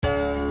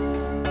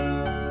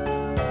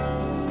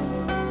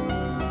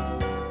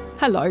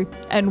Hello,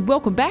 and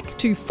welcome back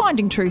to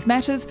Finding Truth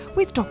Matters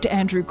with Dr.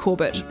 Andrew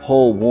Corbett.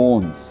 Paul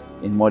warns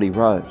in what he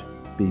wrote,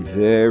 be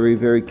very,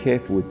 very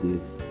careful with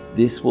this.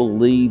 This will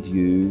lead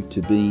you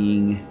to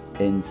being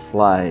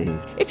enslaved.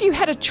 If you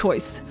had a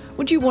choice,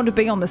 would you want to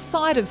be on the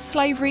side of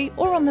slavery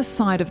or on the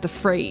side of the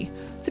free?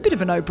 It's a bit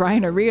of a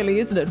no-brainer, really,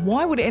 isn't it?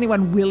 Why would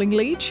anyone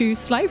willingly choose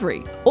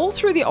slavery? All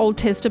through the Old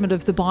Testament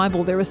of the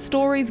Bible, there are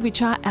stories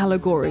which are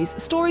allegories,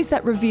 stories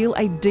that reveal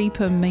a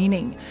deeper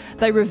meaning.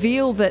 They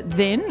reveal that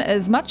then,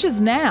 as much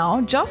as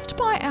now, just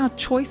by our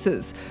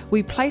choices,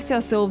 we place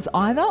ourselves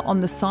either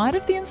on the side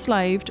of the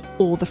enslaved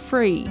or the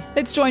free.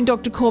 Let's join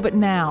Dr. Corbett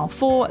now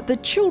for the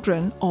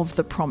children of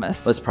the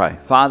promise. Let's pray.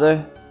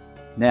 Father,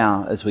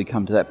 now as we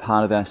come to that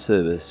part of our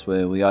service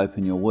where we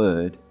open your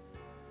word,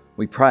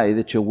 we pray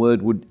that your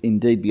word would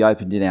indeed be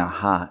opened in our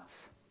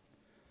hearts.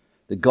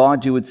 That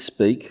God, you would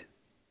speak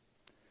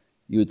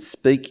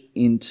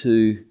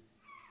into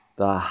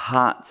the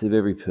hearts of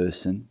every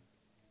person,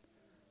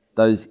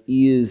 those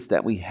ears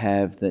that we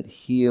have that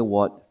hear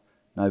what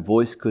no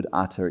voice could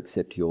utter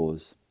except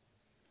yours.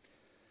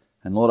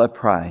 And Lord, I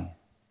pray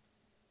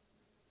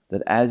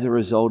that as a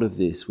result of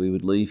this, we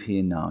would leave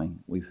here knowing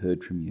we've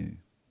heard from you.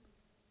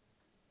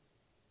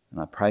 And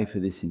I pray for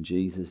this in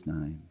Jesus'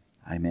 name.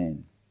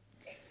 Amen.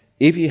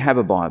 If you have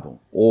a Bible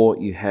or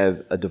you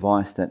have a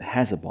device that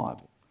has a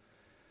Bible,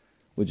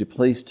 would you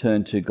please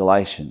turn to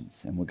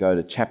Galatians, and we'll go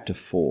to chapter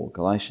 4,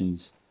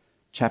 Galatians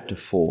chapter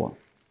 4.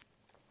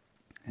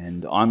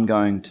 And I'm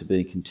going to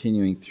be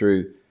continuing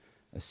through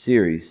a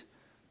series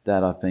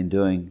that I've been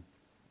doing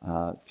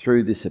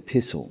through this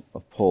epistle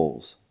of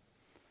Paul's.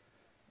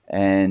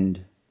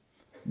 And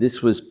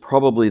this was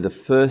probably the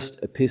first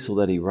epistle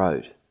that he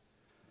wrote.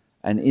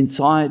 And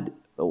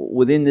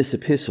within this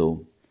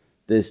epistle,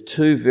 there's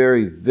two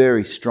very,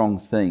 very strong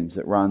themes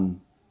that run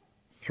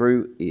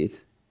through it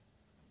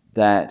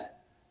that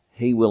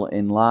he will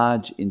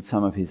enlarge in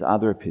some of his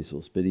other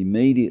epistles. But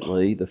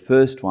immediately, the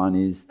first one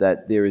is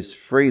that there is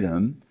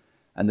freedom,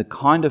 and the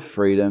kind of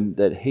freedom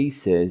that he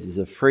says is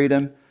a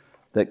freedom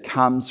that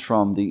comes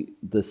from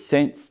the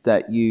sense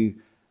that you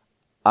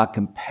are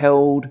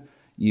compelled,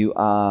 you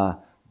are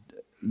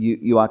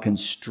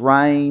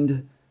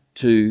constrained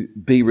to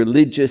be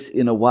religious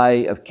in a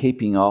way of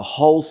keeping a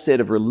whole set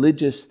of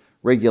religious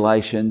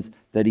regulations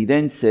that he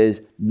then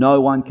says no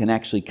one can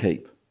actually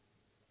keep.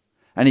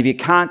 And if you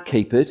can't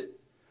keep it,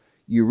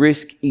 you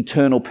risk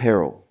eternal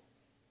peril.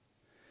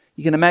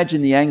 You can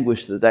imagine the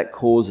anguish that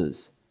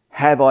causes.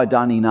 Have I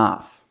done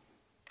enough?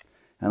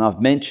 And I've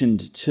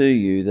mentioned to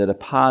you that a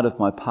part of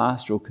my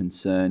pastoral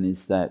concern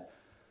is that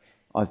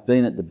I've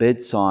been at the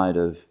bedside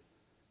of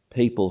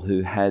people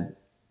who had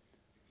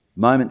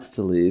moments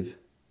to live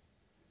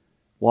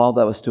while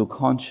they were still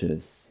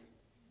conscious.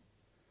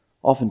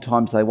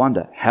 Oftentimes they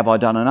wonder, have I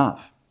done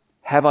enough?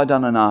 Have I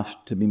done enough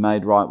to be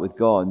made right with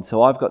God? And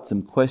so I've got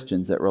some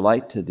questions that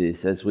relate to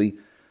this. As we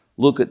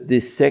look at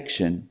this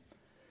section,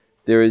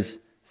 there is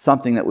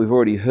something that we've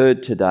already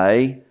heard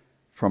today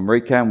from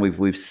Rika, and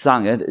we've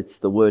sung it. It's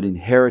the word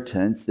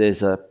inheritance.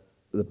 The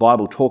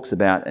Bible talks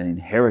about an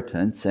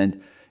inheritance,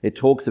 and it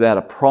talks about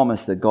a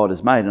promise that God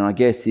has made. And I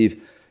guess if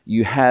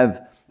you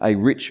have a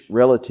rich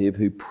relative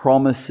who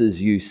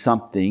promises you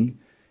something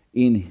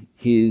in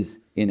his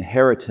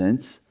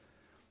inheritance,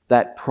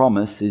 that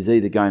promise is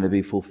either going to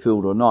be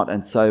fulfilled or not.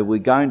 And so we're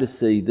going to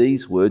see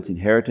these words,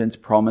 inheritance,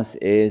 promise,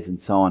 heirs, and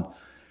so on,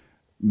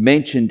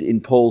 mentioned in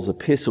Paul's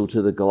epistle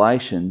to the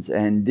Galatians.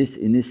 And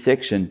in this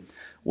section,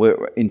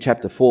 in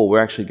chapter 4,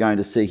 we're actually going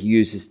to see he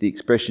uses the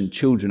expression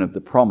children of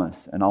the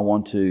promise. And I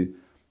want to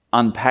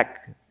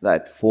unpack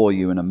that for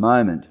you in a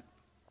moment.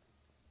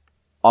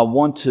 I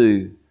want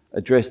to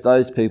address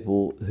those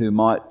people who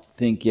might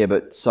think, yeah,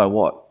 but so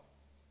what?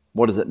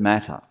 What does it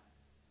matter?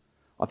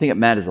 I think it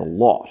matters a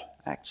lot,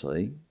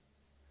 actually,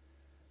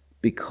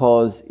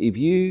 because if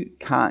you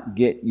can't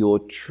get your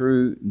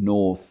true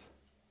north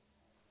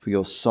for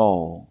your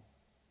soul,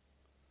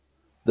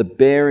 the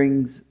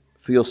bearings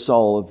for your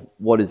soul of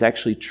what is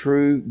actually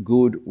true,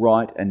 good,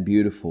 right, and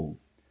beautiful,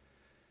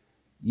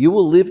 you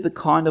will live the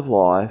kind of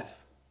life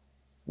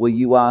where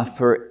you are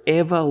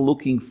forever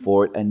looking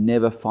for it and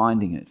never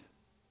finding it.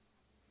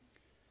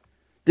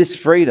 This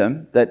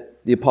freedom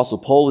that the Apostle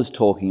Paul is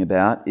talking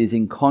about is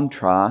in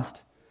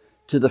contrast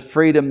to the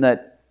freedom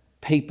that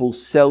people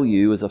sell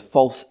you as a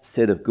false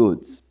set of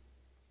goods.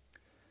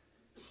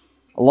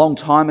 A long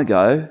time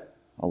ago,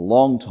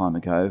 around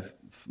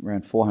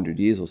 400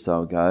 years or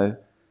so ago,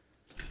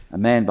 a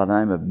man by the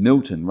name of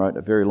Milton wrote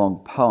a very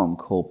long poem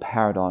called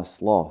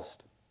Paradise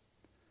Lost.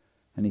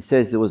 And he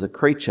says there was a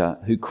creature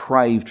who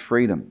craved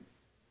freedom.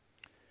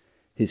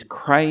 His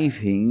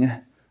craving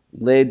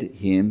led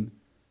him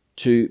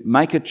to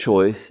make a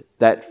choice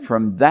that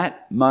from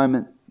that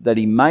moment that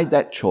he made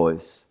that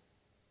choice,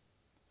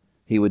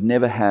 he would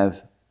never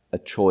have a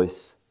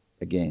choice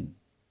again,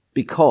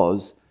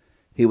 because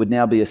he would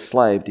now be a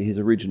slave to his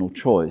original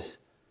choice,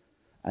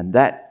 and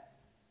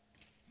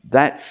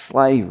that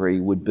slavery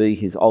would be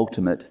his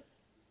ultimate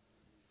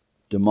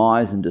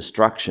demise and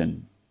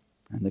destruction.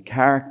 And the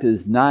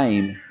character's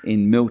name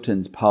in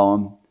Milton's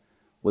poem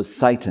was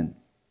Satan.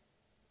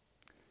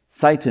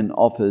 Satan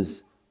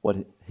offers what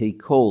he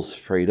calls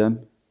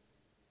freedom,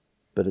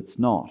 but it's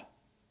not.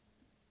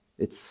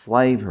 It's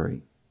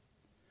slavery.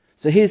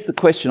 So here's the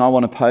question I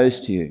want to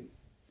pose to you.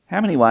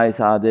 How many ways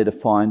are there to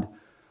find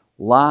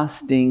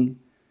lasting,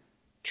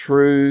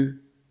 true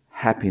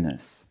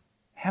happiness?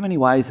 How many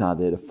ways are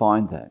there to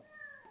find that?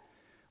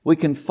 We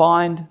can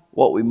find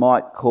what we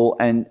might call,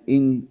 and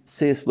in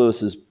C.S.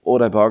 Lewis's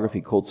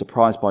autobiography called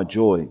Surprised by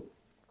Joy,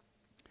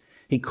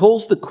 he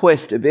calls the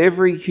quest of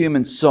every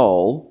human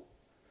soul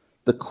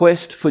the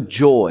quest for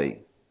joy.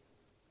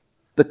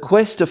 The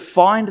quest to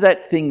find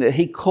that thing that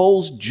he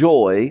calls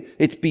joy.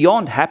 It's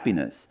beyond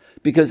happiness,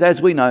 because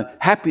as we know,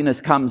 happiness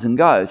comes and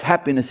goes.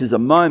 Happiness is a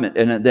moment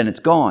and then it's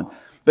gone.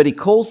 But he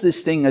calls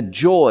this thing a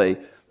joy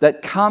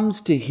that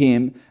comes to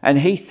him. And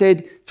he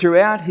said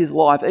throughout his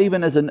life,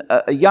 even as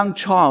a young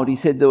child, he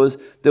said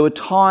there were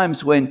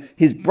times when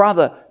his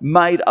brother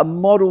made a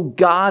model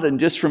garden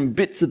just from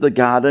bits of the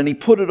garden. He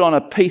put it on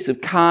a piece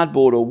of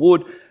cardboard or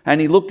wood, and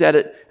he looked at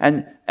it,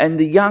 and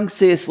the young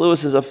C.S.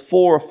 Lewis, as a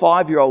 4 or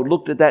 5-year-old,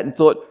 looked at that and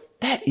thought,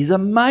 that is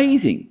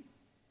amazing.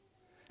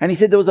 And he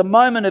said there was a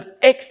moment of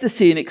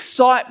ecstasy and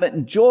excitement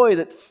and joy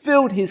that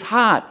filled his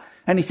heart.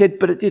 And he said,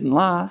 but it didn't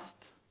last.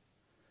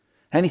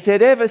 And he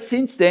said ever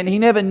since then, he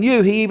never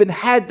knew he even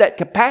had that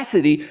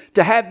capacity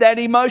to have that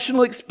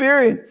emotional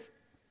experience.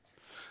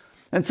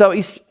 And so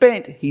he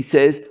spent, he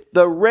says,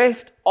 the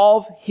rest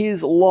of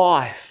his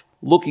life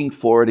looking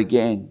for it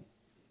again.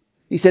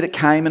 He said it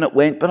came and it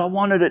went, but I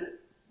wanted it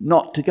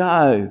not to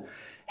go.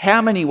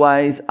 How many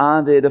ways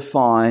are there to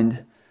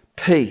find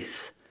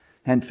peace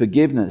and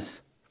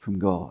forgiveness from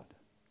God?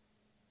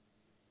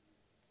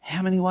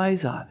 How many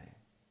ways are there?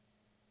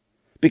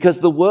 Because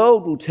the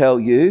world will tell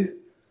you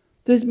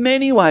there's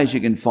many ways you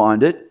can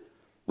find it,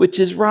 which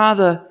is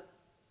rather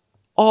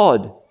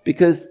odd,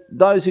 because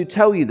those who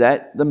tell you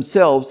that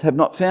themselves have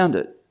not found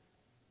it.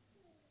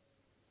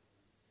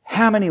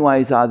 How many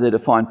ways are there to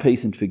find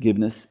peace and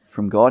forgiveness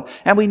from God?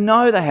 And we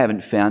know they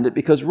haven't found it,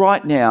 because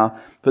right now,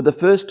 for the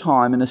first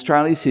time in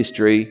Australia's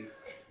history,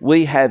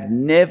 we have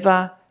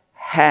never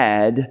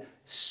had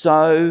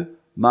so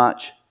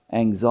much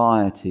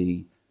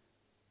anxiety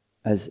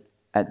as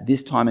at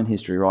this time in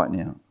history right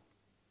now.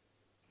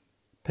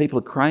 People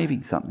are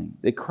craving something.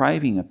 They're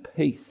craving a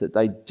peace that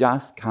they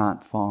just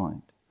can't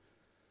find.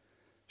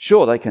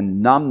 Sure, they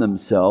can numb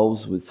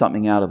themselves with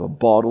something out of a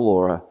bottle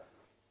or a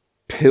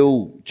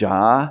pill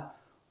jar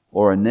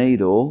or a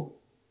needle,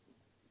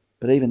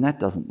 but even that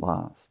doesn't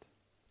last.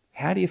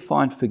 How do you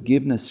find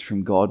forgiveness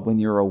from God when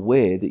you're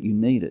aware that you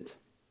need it?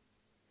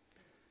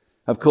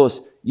 Of course,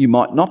 you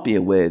might not be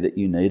aware that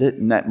you need it,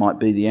 and that might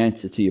be the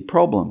answer to your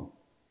problem.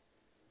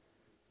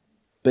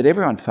 But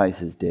everyone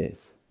faces death.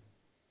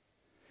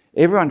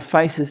 Everyone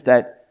faces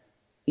that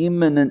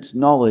imminent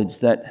knowledge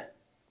that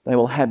they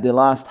will have their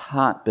last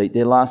heartbeat,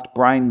 their last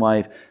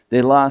brainwave,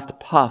 their last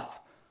puff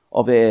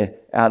of air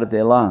out of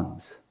their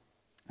lungs.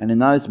 And in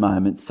those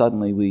moments,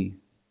 suddenly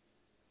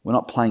we're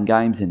not playing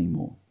games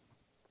anymore.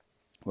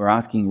 We're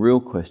asking real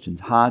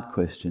questions, hard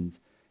questions.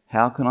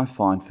 How can I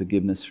find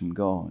forgiveness from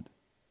God?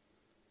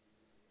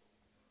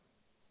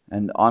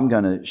 And I'm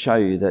going to show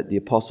you that the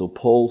Apostle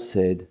Paul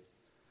said,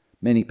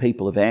 many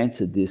people have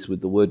answered this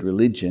with the word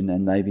religion,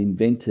 and they've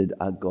invented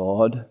a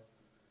God.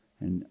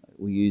 And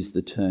we use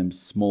the term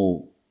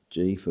small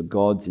g for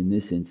gods in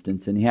this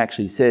instance. And he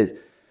actually says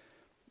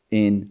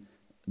in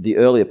the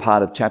earlier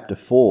part of chapter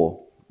 4,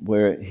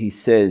 where he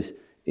says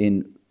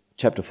in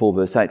chapter 4,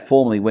 verse 8,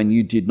 formerly when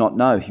you did not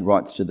know, he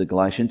writes to the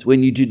Galatians,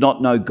 when you did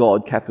not know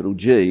God, capital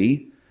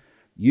G,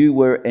 you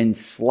were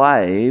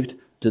enslaved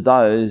to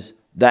those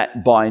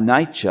that by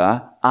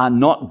nature are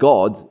not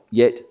gods,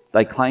 yet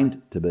they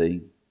claimed to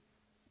be.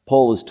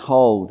 Paul has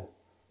told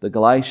the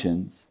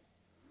Galatians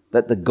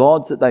that the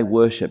gods that they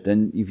worshipped,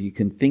 and if you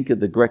can think of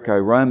the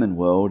Greco-Roman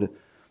world,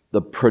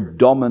 the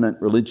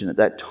predominant religion at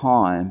that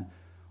time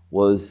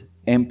was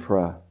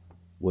emperor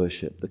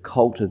worship, the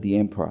cult of the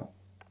emperor.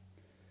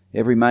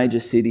 Every major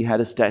city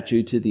had a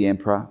statue to the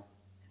emperor,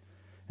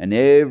 and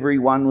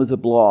everyone was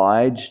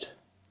obliged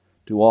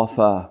to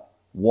offer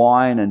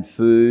wine and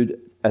food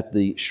at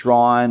the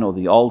shrine or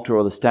the altar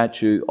or the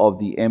statue of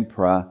the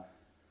emperor,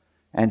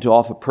 and to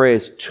offer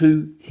prayers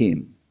to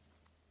him.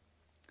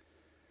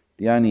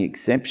 The only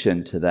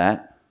exception to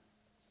that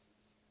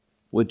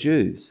were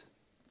Jews,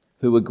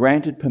 who were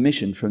granted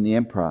permission from the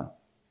emperor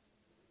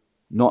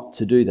not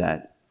to do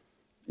that.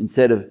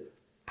 Instead of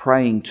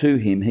praying to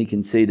him, he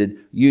conceded,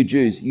 you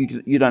Jews,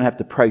 you don't have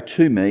to pray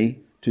to me,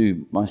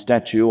 to my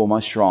statue or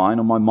my shrine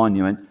or my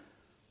monument,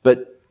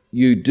 but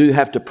you do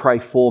have to pray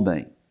for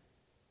me.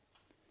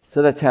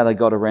 So that's how they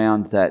got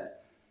around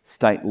that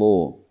state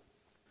law.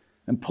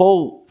 And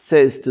Paul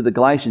says to the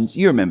Galatians,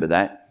 you remember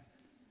that.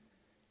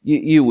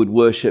 You would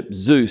worship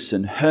Zeus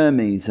and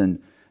Hermes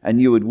and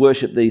you would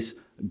worship these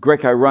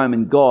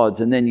Greco-Roman gods,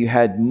 and then you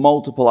had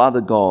multiple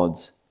other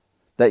gods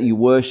that you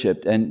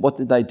worshipped. And what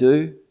did they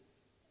do?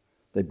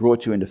 They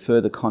brought you into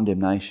further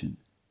condemnation.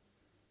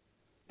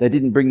 They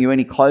didn't bring you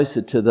any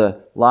closer to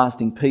the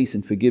lasting peace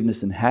and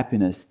forgiveness and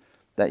happiness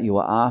that you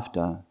were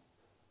after.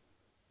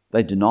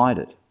 They denied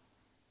it.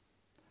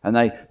 And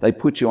they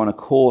put you on a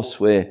course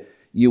where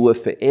you were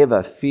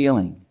forever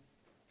feeling,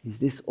 is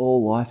this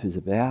all life is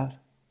about?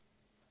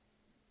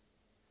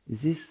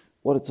 Is this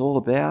what it's all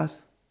about?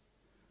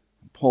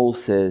 Paul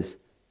says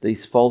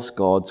these false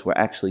gods were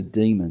actually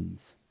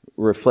demons,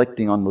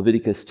 reflecting on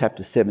Leviticus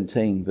chapter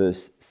 17,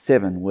 verse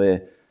 7,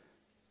 where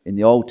in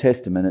the Old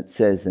Testament it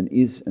says,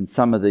 and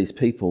some of these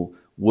people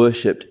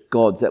worshipped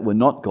gods that were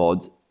not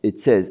gods. It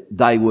says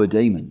they were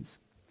demons.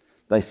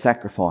 They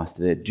sacrificed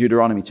there.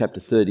 Deuteronomy chapter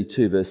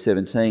 32, verse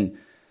 17,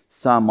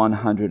 Psalm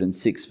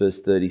 106,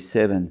 verse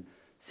 37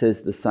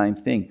 says the same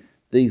thing.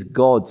 These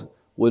gods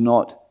were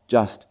not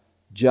just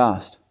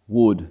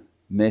wood,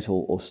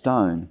 metal, or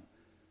stone.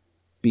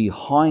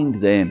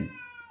 Behind them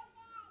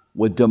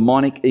were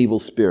demonic evil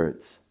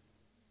spirits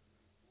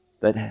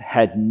that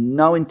had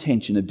no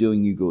intention of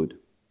doing you good.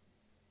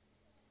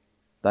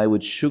 They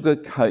would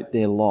sugarcoat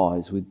their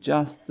lies with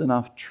just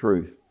enough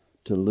truth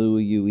to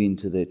lure you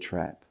into their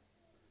trap.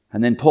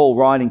 And then Paul,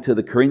 writing to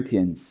the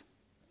Corinthians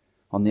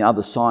on the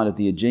other side of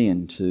the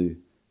Aegean to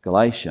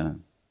Galatia,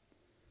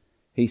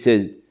 he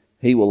says,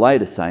 he will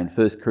later say in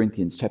 1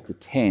 Corinthians chapter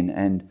 10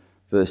 and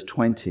verse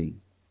 20,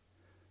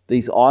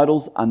 these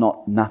idols are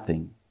not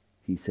nothing,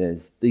 he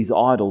says. These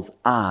idols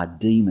are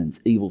demons,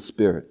 evil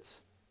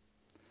spirits.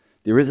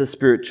 There is a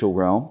spiritual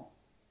realm,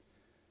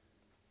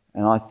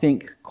 and I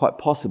think quite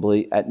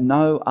possibly at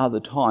no other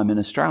time in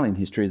Australian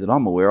history that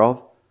I'm aware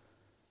of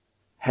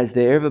has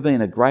there ever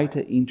been a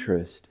greater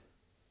interest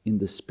in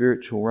the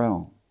spiritual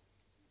realm.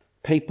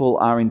 People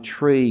are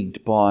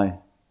intrigued by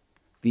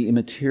the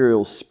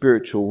immaterial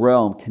spiritual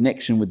realm,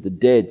 connection with the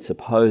dead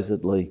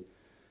supposedly,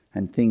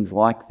 and things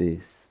like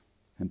this.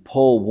 And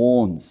Paul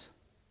warns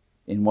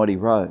in what he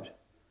wrote,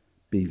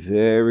 be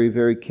very,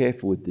 very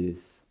careful with this.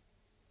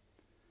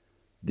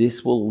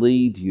 This will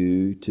lead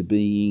you to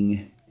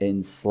being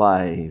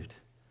enslaved.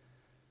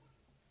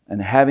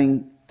 And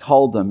having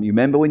told them, you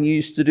remember when you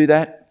used to do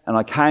that? And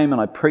I came and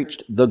I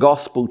preached the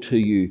gospel to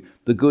you,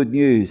 the good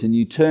news, and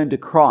you turned to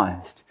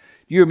Christ.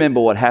 Do you remember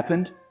what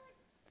happened?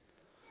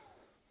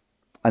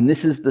 And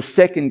this is the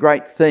second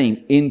great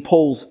theme in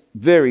Paul's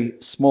very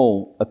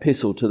small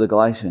epistle to the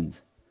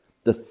Galatians.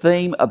 The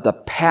theme of the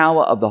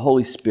power of the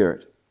Holy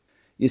Spirit.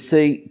 You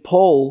see,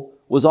 Paul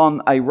was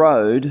on a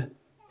road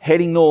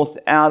heading north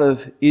out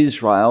of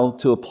Israel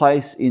to a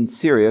place in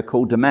Syria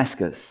called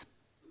Damascus.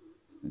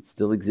 It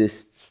still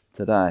exists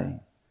today.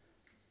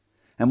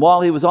 And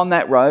while he was on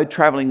that road,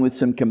 travelling with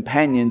some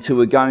companions who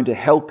were going to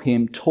help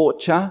him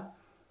torture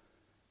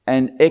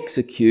and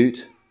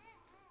execute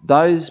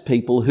those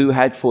people who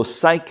had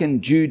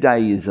forsaken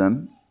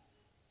Judaism,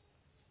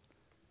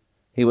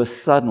 he was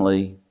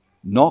suddenly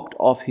knocked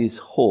off his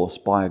horse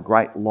by a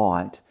great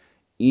light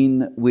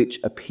in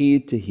which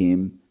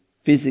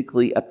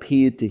physically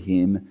appeared to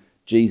him,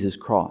 Jesus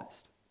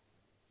Christ.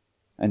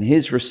 And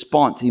his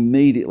response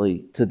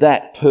immediately to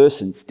that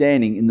person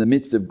standing in the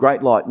midst of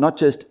great light, not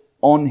just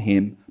on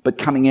him, but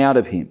coming out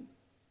of him,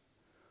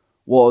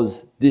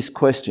 was this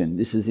question.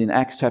 This is in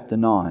Acts chapter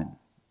 9,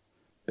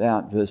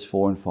 about verse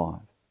 4 and 5.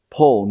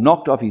 Paul,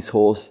 knocked off his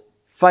horse,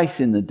 face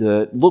in the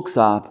dirt, looks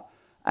up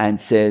and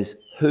says,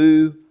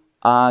 "Who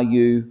are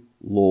you,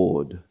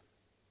 Lord?"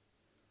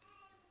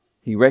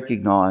 He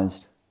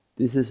recognized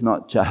this is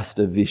not just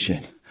a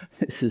vision.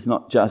 This is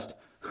not just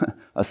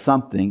a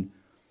something.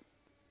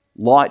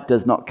 Light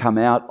does not come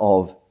out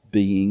of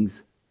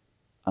beings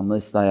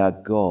unless they are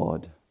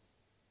God.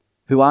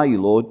 "Who are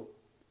you, Lord?"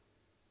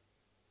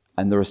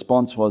 And the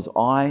response was,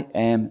 "I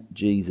am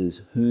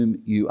Jesus,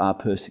 whom you are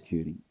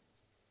persecuting."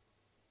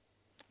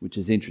 Which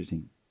is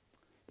interesting,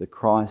 that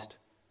Christ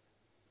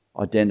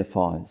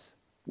identifies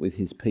with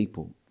his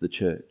people, the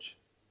church.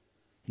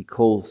 He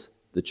calls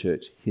the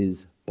church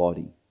his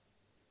body.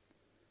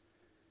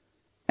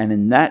 And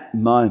in that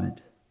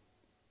moment,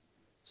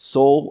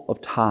 Saul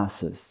of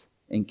Tarsus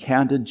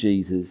encountered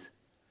Jesus,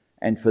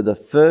 and for the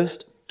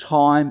first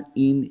time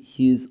in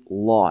his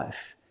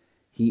life,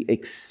 he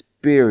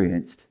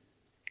experienced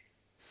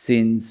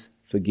sins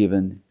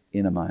forgiven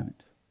in a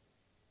moment.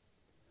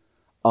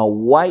 A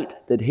weight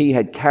that he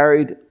had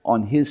carried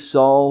on his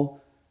soul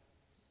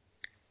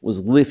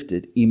was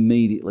lifted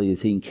immediately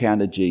as he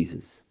encountered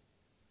Jesus.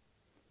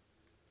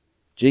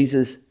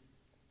 Jesus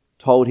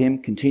told him,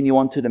 "Continue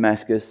on to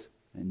Damascus,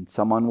 and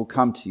someone will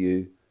come to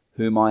you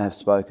whom I have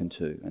spoken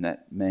to." And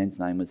that man's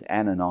name was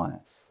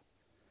Ananias.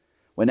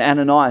 When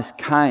Ananias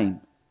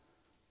came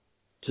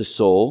to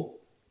Saul,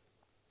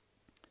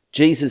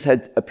 Jesus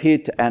had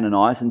appeared to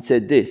Ananias and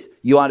said this,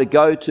 "You are to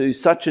go to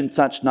such and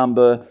such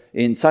number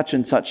in such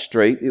and such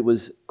street." It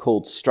was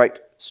called Straight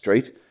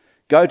Street.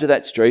 "Go to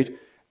that street,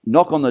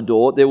 knock on the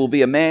door. There will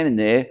be a man in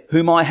there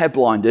whom I have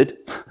blinded.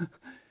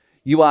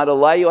 You are to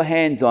lay your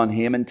hands on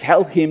him and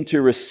tell him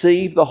to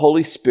receive the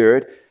Holy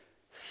Spirit.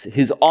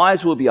 His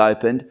eyes will be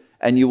opened,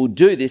 and you will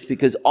do this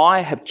because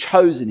I have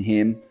chosen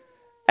him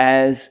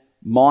as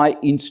my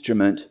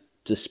instrument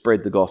to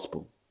spread the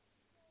gospel."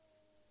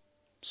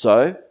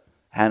 So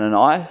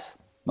Ananias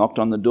knocked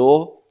on the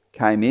door,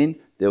 came in.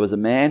 There was a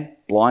man,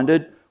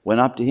 blinded, went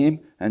up to him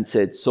and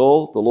said,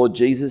 Saul, the Lord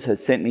Jesus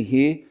has sent me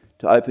here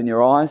to open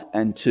your eyes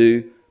and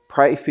to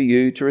pray for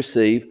you to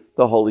receive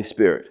the Holy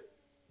Spirit.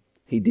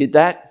 He did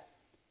that,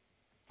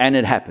 and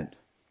it happened.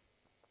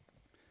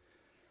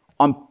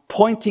 I'm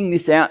pointing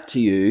this out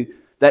to you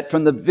that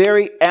from the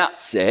very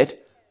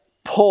outset,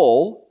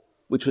 Paul,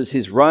 which was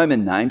his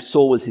Roman name,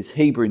 Saul was his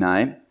Hebrew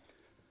name,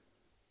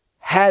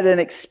 had an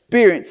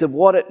experience of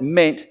what it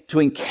meant to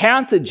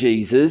encounter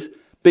Jesus,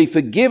 be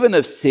forgiven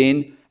of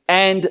sin,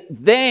 and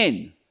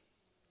then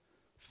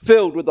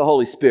filled with the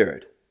Holy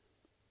Spirit.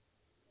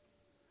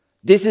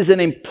 This is an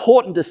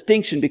important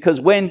distinction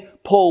because when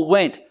Paul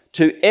went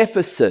to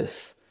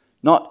Ephesus,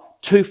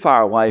 not too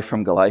far away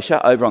from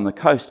Galatia, over on the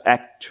coast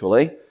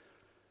actually,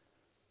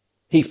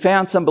 he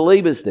found some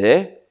believers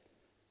there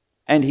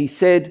and he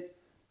said,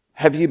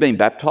 have you been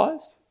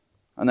baptized?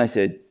 And they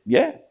said,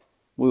 yeah,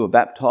 we were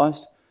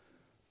baptized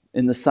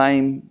in the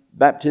same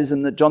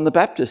baptism that John the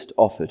Baptist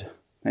offered.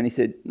 And he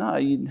said, no,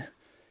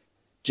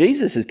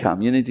 Jesus has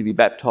come. You need to be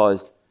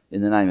baptized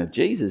in the name of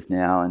Jesus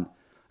now.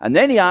 And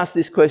then he asked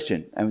this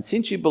question, and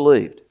since you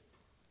believed,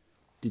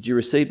 did you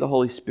receive the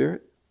Holy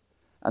Spirit?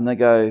 And they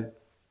go,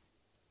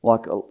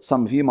 like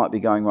some of you might be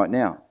going right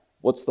now,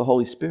 what's the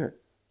Holy Spirit?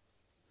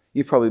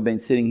 You've probably been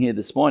sitting here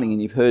this morning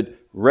and you've heard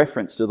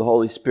reference to the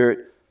Holy Spirit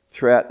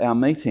throughout our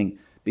meeting,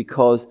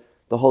 because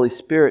the Holy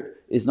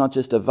Spirit is not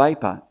just a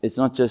vapor. It's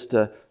not just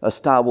a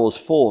Star Wars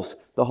force.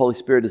 The Holy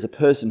Spirit is a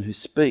person who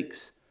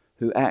speaks,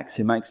 who acts,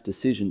 who makes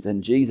decisions.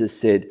 And Jesus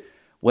said,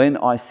 when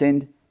I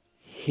send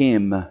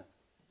him,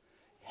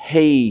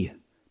 he,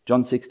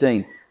 John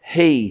 16,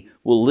 he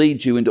will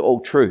lead you into all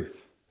truth.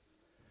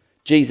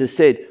 Jesus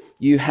said,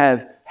 you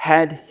have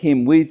had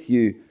him with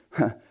you,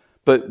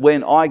 but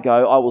when I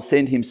go, I will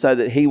send him so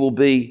that he will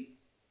be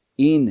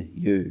in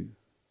you.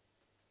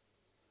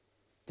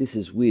 This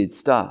is weird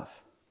stuff.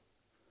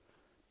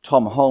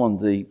 Tom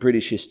Holland, the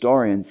British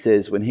historian,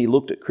 says when he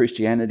looked at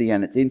Christianity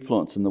and its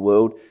influence in the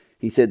world,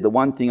 he said, the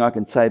one thing I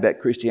can say about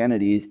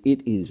Christianity is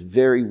it is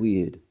very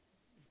weird.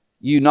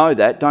 You know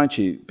that, don't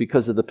you?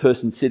 Because of the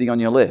person sitting on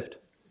your left,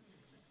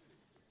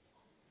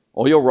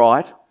 or your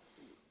right,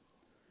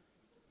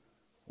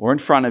 or in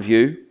front of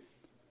you,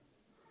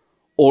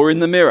 or in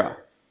the mirror.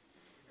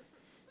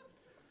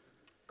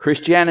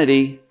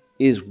 Christianity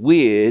is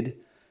weird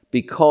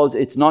because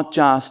it's not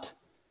just,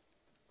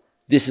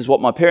 this is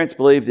what my parents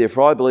believe,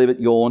 therefore I believe it,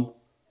 yawn.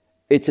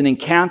 It's an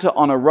encounter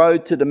on a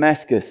road to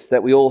Damascus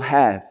that we all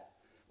have,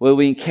 where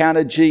we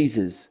encounter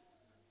Jesus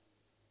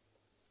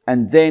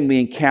and then we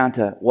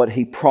encounter what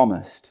he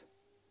promised.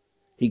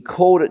 He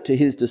called it to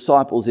his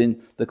disciples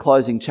in the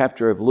closing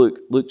chapter of Luke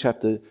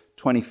chapter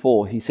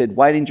 24. He said,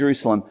 wait in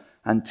Jerusalem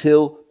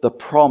until the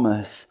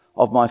promise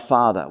of my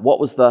Father. What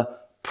was the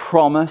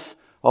promise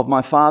of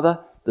my Father?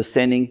 The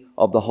sending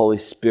of the Holy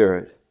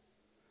Spirit.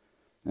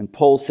 And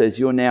Paul says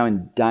you're now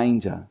in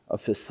danger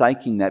of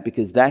forsaking that,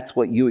 because that's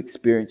what you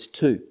experienced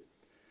too.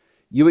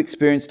 You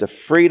experienced a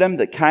freedom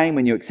that came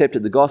when you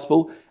accepted the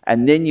gospel,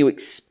 and then you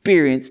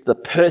experienced the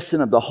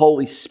person of the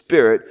Holy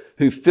Spirit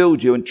who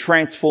filled you and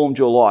transformed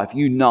your life.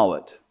 You know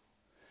it.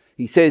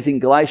 He says in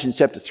Galatians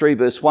chapter 3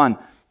 verse 1,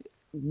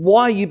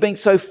 why are you being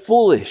so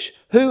foolish?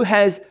 Who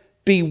has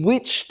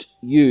bewitched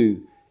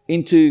you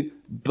into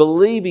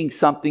believing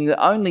something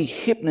that only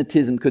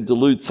hypnotism could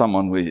delude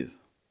someone with?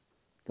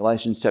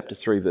 Galatians chapter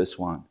 3 verse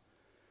 1.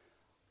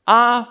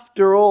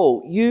 After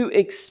all, you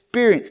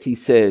experienced, he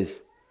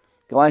says,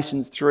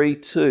 Galatians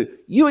 3:2,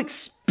 you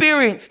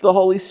experienced the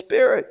Holy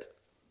Spirit.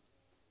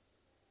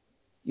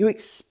 You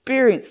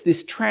experienced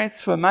this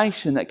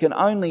transformation that can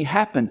only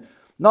happen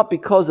not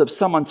because of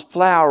someone's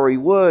flowery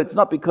words,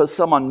 not because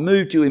someone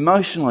moved you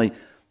emotionally,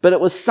 but it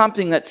was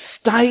something that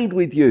stayed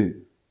with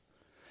you.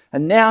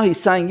 And now he's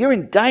saying you're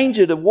in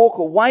danger to walk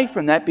away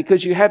from that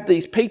because you have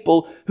these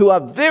people who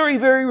are very,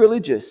 very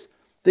religious.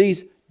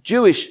 These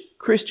Jewish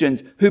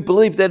Christians who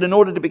believed that in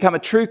order to become a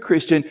true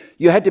Christian,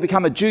 you had to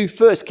become a Jew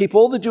first, keep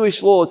all the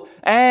Jewish laws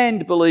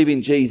and believe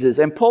in Jesus.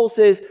 And Paul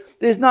says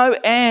there's no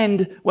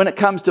and when it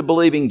comes to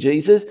believing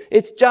Jesus.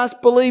 It's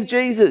just believe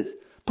Jesus.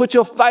 Put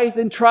your faith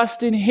and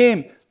trust in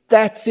him.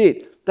 That's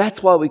it.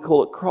 That's why we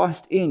call it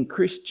Christ in,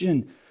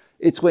 Christian.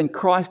 It's when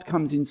Christ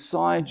comes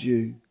inside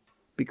you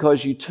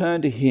because you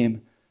turn to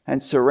him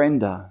and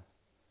surrender.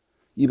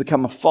 You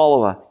become a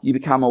follower. You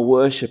become a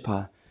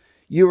worshipper.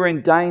 You are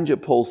in danger,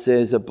 Paul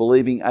says, of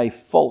believing a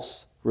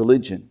false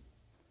religion.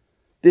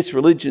 This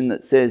religion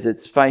that says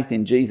it's faith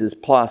in Jesus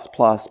plus.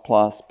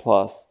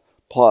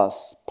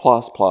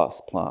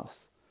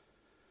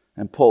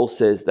 And Paul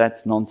says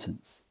that's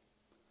nonsense.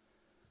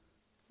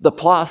 The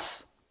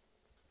plus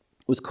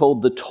was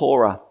called the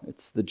Torah.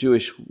 It's the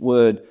Jewish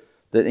word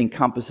that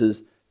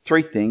encompasses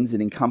three things.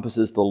 It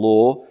encompasses the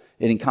law.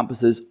 It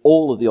encompasses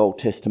all of the Old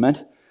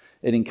Testament.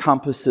 It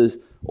encompasses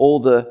all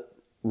the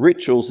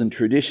rituals and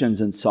traditions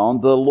and so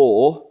on, the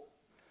law.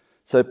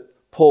 So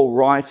Paul,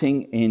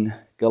 writing in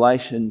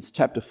Galatians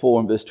chapter 4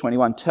 and verse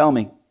 21, tell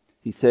me,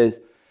 he says,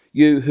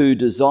 you who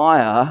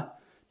desire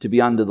to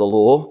be under the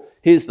law.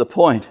 Here's the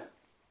point.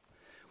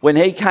 When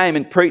he came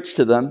and preached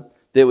to them,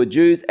 there were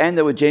Jews and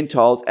there were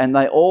Gentiles, and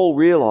they all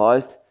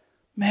realised,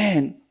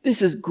 man,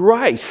 this is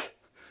great.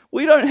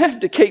 We don't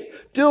have to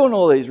keep doing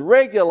all these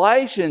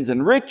regulations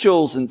and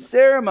rituals and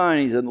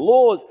ceremonies and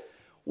laws.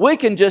 We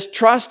can just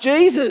trust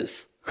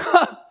Jesus.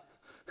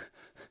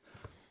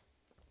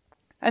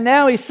 And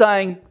now he's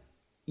saying,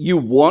 you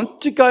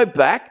want to go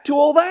back to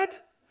all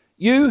that?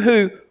 You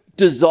who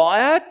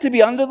desire to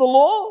be under the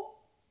law?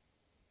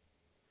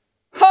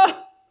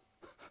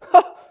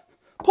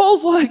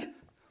 Paul's like,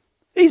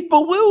 he's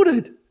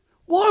bewildered.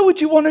 Why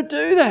would you want to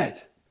do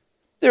that?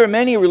 There are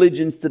many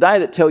religions today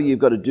that tell you you've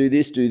got to do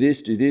this, do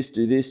this, do this,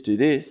 do this, do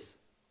this.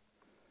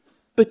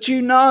 But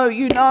you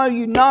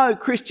know,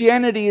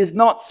 Christianity is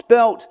not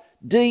spelt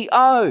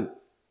D-O.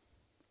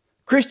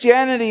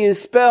 Christianity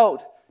is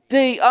spelt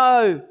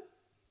D-O-N-E.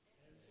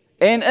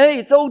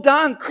 It's all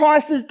done.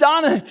 Christ has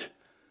done it.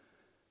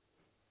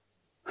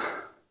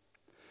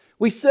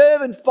 We serve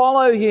and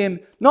follow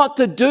him not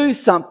to do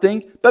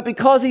something, but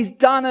because he's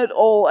done it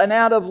all, and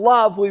out of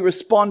love we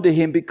respond to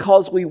him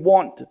because we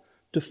want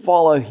to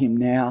follow him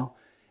now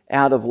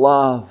out of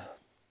love.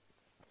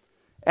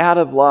 Out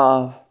of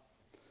love.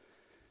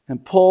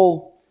 And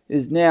Paul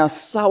is now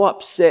so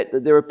upset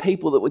that there are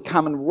people that would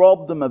come and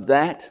rob them of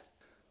that.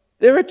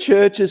 There are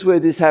churches where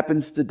this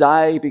happens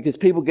today because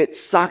people get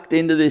sucked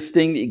into this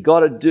thing that you've got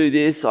to do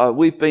this.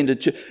 We've been to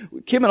church.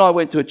 Kim and I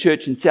went to a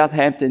church in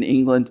Southampton,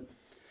 England,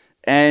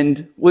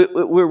 and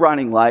we're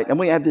running late, and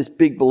we have this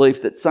big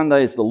belief that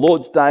Sunday is the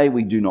Lord's Day.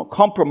 We do not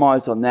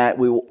compromise on that.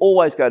 We will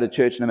always go to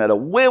church no matter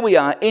where we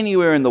are,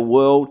 anywhere in the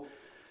world.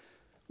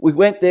 We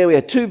went there. We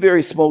had two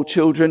very small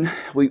children.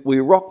 We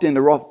rocked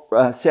into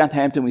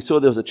Southampton. We saw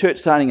there was a church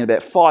starting in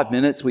about 5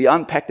 minutes. We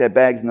unpacked our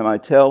bags in the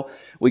motel.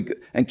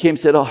 And Kim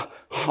said,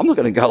 I'm not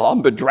going to go.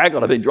 I'm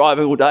bedraggled. I've been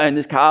driving all day in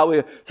this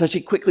car. So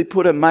she quickly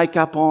put her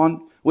makeup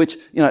on, which,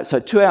 so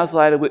 2 hours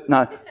later,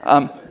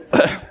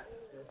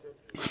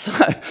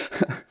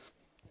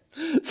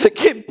 So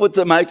Kim puts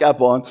her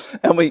makeup on,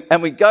 and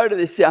we go to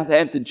this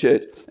Southampton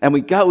church, and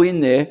we go in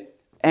there,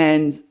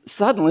 and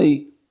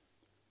suddenly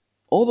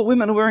all the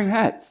women are wearing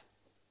hats.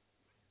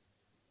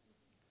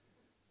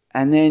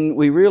 And then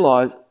we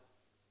realise,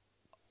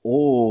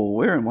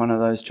 we're in one of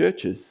those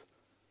churches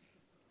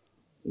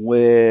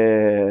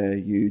where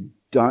you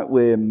don't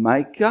wear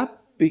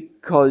makeup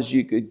because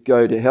you could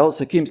go to hell.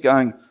 So Kim's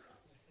going,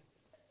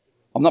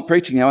 I'm not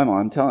preaching now, am I?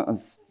 I'm telling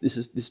us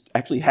this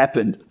actually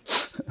happened.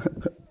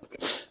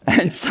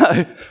 And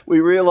so we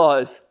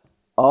realise,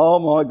 oh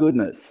my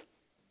goodness.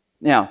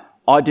 Now,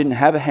 I didn't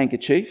have a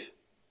handkerchief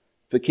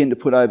for Kim to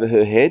put over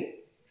her head.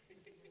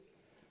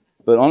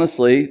 But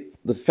honestly,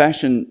 the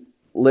fashion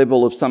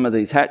level of some of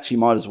these hats you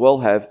might as well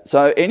have.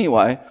 So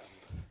anyway,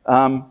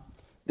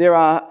 there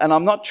are, and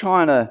I'm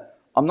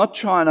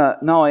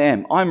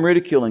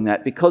ridiculing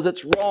that because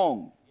it's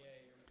wrong.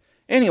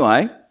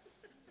 Anyway,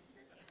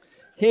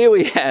 here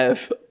we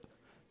have,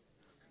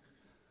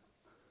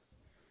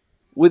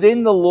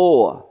 within the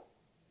law,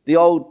 the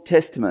Old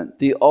Testament,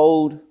 the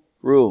old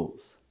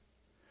rules,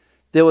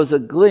 there was a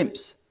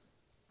glimpse,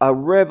 a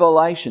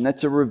revelation,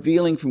 that's a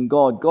revealing from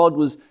God. God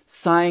was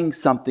saying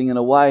something in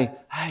a way,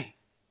 hey,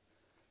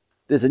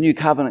 there's a new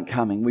covenant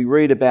coming. We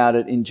read about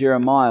it in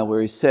Jeremiah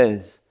where he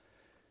says,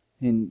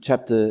 in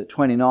chapter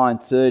 29,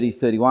 30,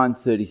 31,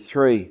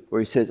 33, where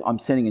he says, I'm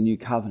sending a new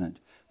covenant.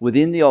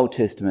 Within the Old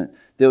Testament,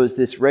 there was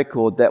this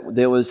record that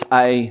there was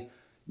a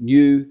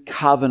new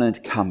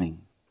covenant coming.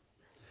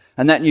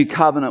 And that new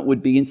covenant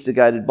would be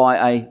instigated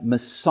by a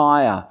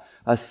Messiah,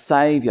 a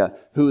Saviour,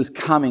 who was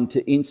coming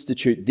to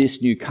institute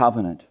this new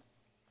covenant.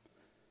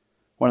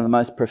 One of the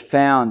most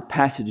profound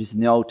passages in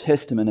the Old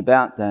Testament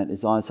about that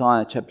is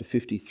Isaiah chapter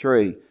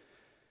 53,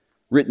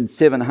 written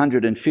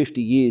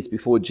 750 years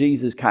before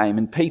Jesus came.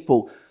 And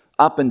people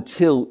up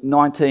until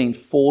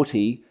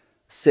 1940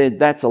 said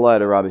that's a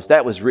load of rubbish.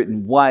 That was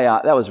written way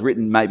up. That was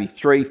written maybe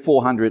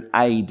 400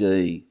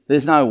 AD.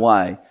 There's no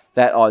way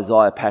that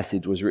Isaiah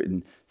passage was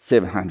written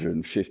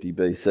 750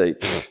 BC.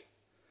 Pfft.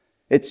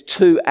 It's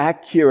too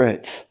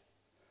accurate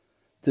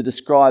to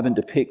describe and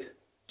depict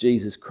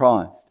Jesus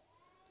Christ.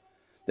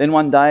 Then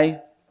one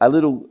day, a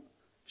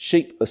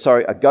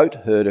goat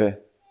herder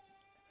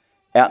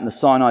out in the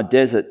Sinai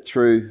desert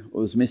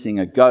was missing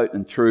a goat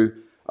and threw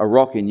a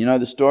rock in. You know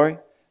the story?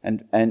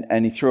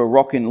 And he threw a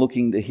rock in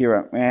looking to hear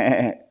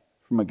a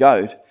from a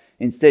goat.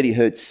 Instead, he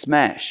heard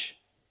smash.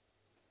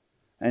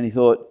 And he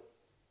thought,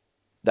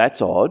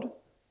 that's odd.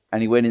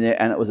 And he went in there,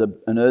 and it was an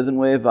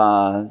earthenware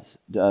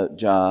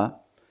jar.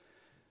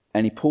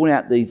 And he pulled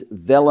out these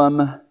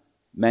vellum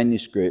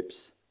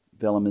manuscripts.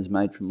 Vellum is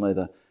made from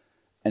leather.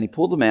 And he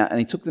pulled them out, and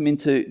he took them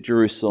into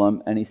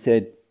Jerusalem, and he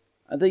said,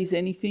 are these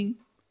anything?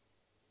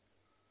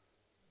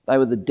 They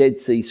were the Dead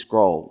Sea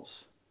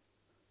Scrolls,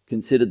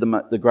 considered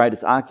the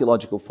greatest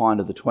archaeological find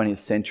of the 20th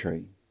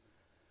century.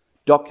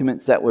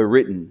 Documents that were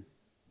written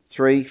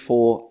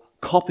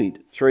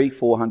copied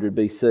 400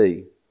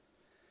 BC.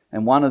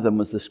 And one of them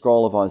was the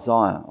scroll of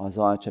Isaiah,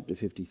 Isaiah chapter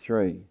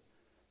 53,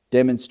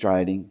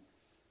 demonstrating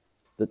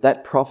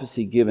that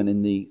prophecy given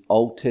in the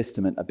Old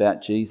Testament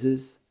about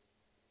Jesus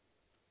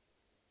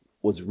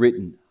was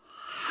written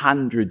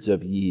hundreds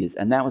of years,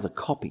 and that was a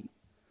copy.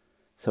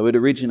 So it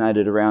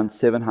originated around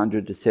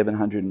 700 to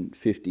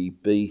 750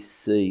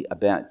 BC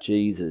about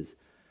Jesus.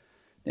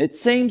 It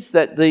seems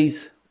that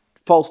these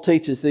false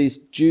teachers, these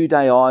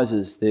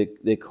Judaizers,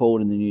 they're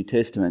called in the New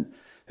Testament,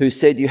 who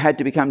said you had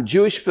to become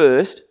Jewish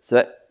first, so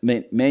that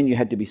meant men you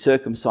had to be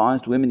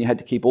circumcised, women you had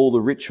to keep all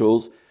the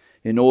rituals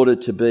in order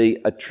to be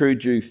a true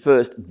Jew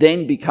first,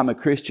 then become a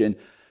Christian.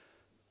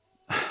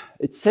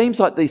 It seems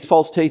like these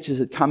false teachers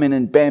had come in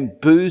and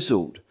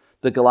bamboozled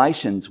the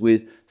Galatians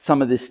with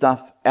some of this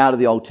stuff out of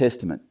the Old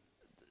Testament.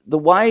 The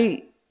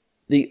way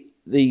the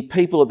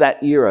people of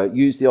that era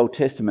used the Old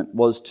Testament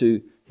was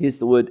to, here's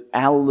the word,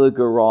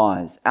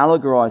 allegorize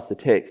the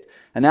text.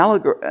 An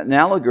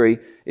allegory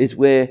is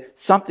where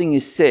something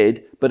is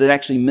said, but it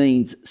actually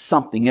means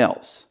something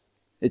else.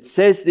 It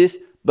says this,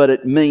 but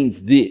it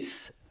means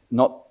this,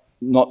 not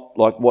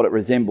like what it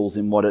resembles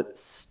in what it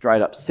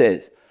straight up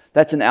says.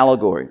 That's an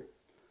allegory.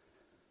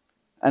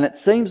 And it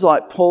seems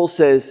like Paul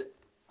says,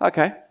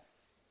 okay,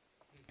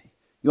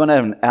 you want to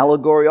have an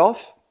allegory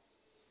off?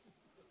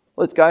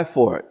 Let's go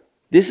for it.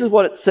 This is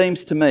what it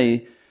seems to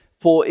me.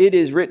 For it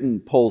is written,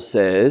 Paul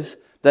says,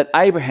 that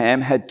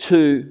Abraham had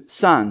two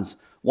sons,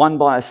 one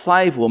by a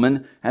slave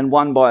woman and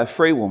one by a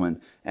free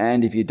woman.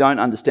 And if you don't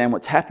understand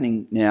what's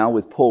happening now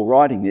with Paul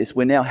writing this,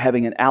 we're now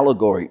having an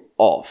allegory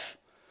off.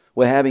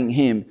 We're having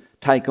him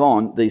take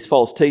on these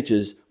false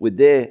teachers with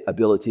their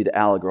ability to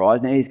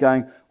allegorize. Now he's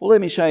going, well,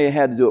 let me show you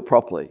how to do it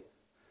properly.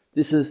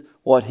 This is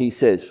what he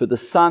says. For the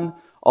son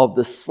of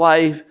the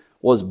slave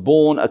was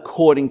born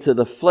according to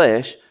the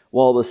flesh,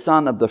 while the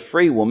son of the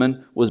free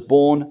woman was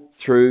born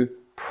through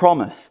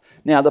promise.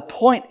 Now the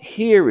point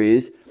here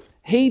is,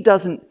 he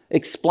doesn't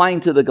explain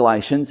to the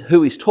Galatians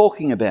who he's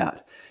talking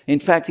about. In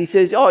fact, he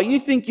says, oh, you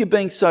think you're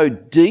being so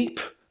deep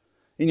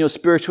in your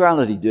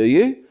spirituality, do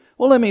you?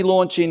 Well, let me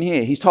launch in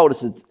here. He's told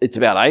us it's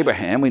about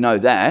Abraham. We know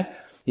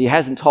that. He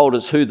hasn't told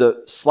us who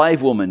the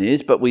slave woman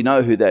is, but we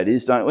know who that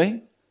is, don't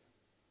we?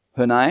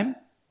 Her name?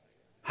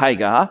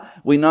 Hagar.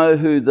 We know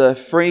who the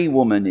free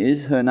woman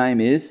is. Her name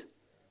is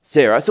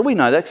Sarah. So we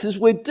know that because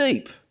we're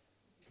deep.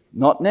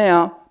 Not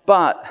now,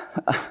 but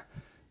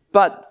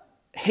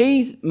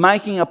he's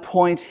making a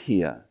point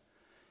here.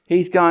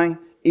 He's going,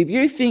 if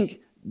you think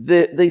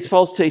that these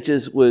false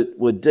teachers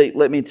were deep,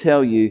 let me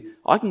tell you,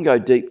 I can go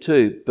deep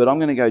too, but I'm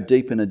going to go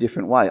deep in a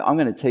different way. I'm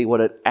going to tell you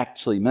what it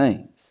actually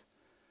means.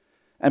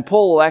 And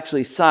Paul will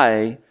actually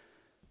say,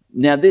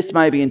 now this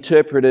may be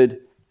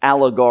interpreted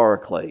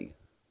allegorically.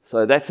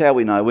 So that's how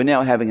we know. We're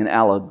now having an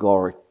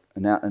allegory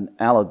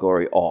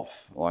off,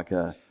 like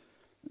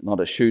not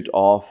a shoot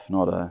off,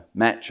 not a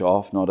match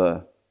off, not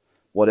a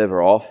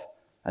whatever off,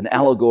 an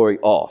allegory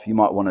off. You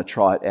might want to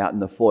try it out in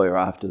the foyer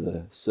after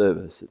the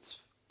service. It's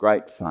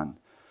great fun.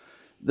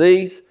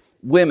 These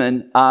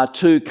women are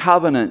two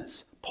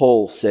covenants,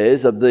 Paul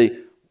says, of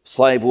the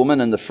slave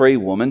woman and the free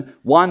woman.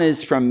 One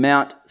is from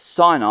Mount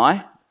Sinai,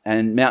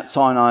 and Mount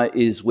Sinai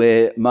is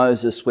where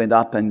Moses went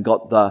up and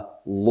got the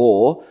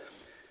law.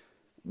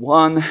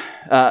 One,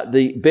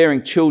 the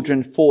bearing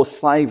children for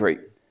slavery.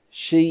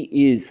 She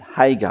is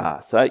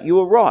Hagar. So you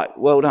were right.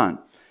 Well done.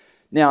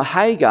 Now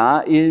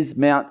Hagar is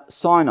Mount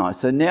Sinai.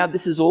 So now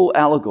this is all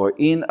allegory.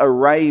 In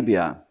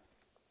Arabia,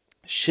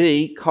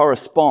 she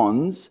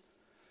corresponds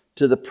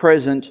to the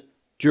present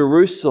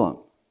Jerusalem,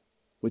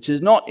 which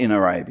is not in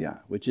Arabia,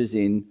 which is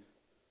in,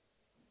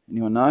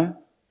 anyone know?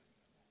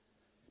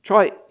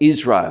 Try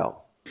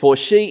Israel. For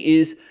she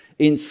is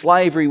in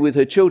slavery with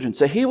her children.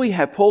 So here we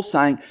have Paul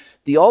saying,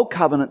 the old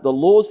covenant, the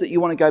laws that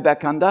you want to go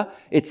back under,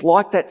 it's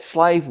like that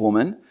slave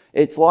woman,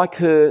 it's like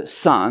her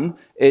son,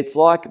 it's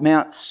like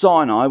Mount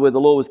Sinai where the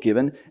law was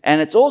given, and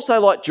it's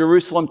also like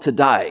Jerusalem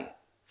today,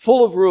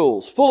 full of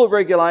rules, full of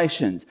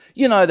regulations.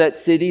 You know that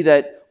city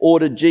that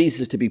ordered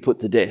Jesus to be put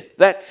to death,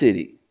 that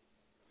city.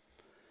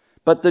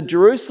 But the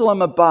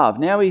Jerusalem above,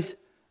 now he's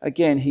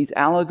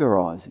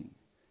allegorizing.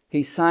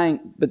 He's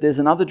saying, but there's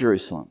another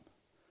Jerusalem.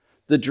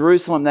 The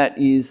Jerusalem that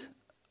is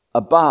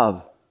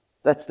above,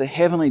 that's the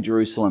heavenly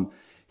Jerusalem,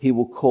 he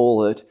will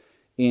call it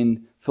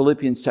in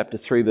Philippians chapter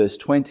 3 verse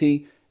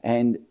 20,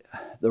 and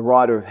the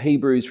writer of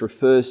Hebrews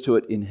refers to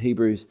it in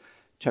Hebrews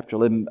chapter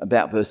 11,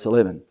 about verse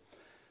 11.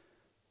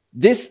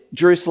 This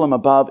Jerusalem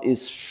above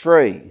is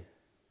free,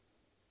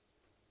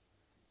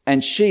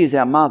 and she is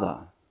our mother.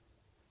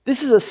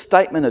 This is a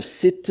statement of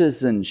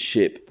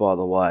citizenship, by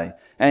the way.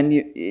 And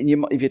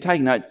if you're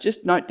taking note,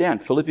 just note down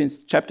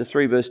Philippians chapter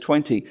 3 verse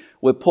 20,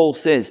 where Paul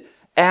says,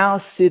 our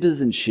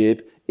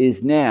citizenship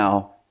is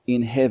now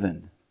in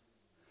heaven.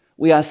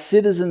 We are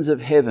citizens of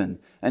heaven.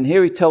 And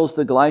here he tells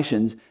the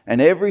Galatians, and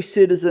every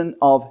citizen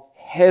of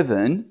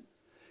heaven,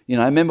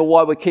 remember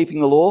why we're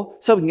keeping the law?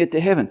 So we can get to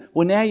heaven.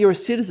 Well, now you're a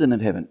citizen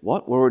of heaven.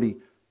 What? We're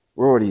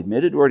already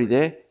admitted? We're already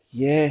there?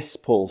 Yes,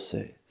 Paul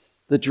says.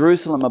 The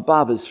Jerusalem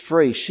above is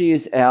free. She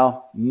is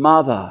our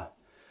mother.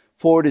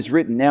 For it is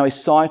written, now he's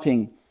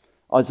citing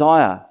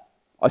Isaiah.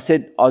 I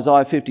said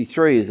Isaiah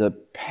 53 is a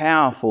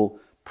powerful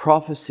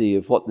prophecy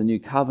of what the new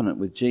covenant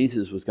with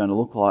Jesus was going to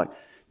look like.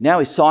 Now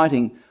he's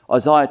citing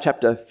Isaiah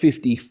chapter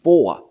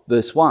 54,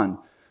 verse 1,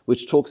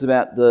 which talks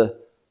about the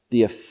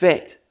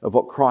effect of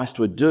what Christ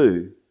would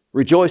do.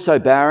 Rejoice, O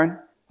barren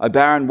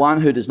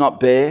one who does not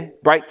bear.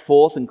 Break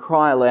forth and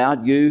cry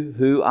aloud, you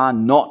who are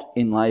not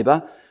in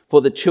labour.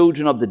 For the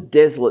children of the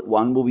desolate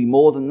one will be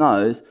more than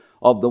those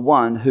of the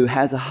one who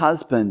has a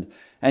husband.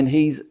 And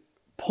he's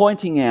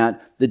pointing out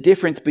the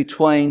difference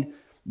between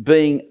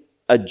being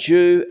a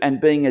Jew and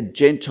being a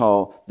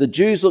Gentile. The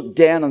Jews look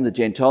down on the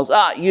Gentiles.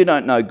 You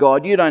don't know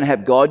God. You don't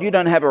have God. You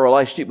don't have a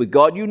relationship with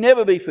God. You'll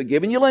never be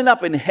forgiven. You'll end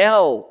up in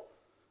hell.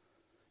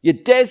 You're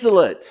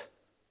desolate.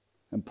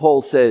 And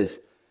Paul says,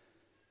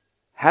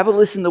 have a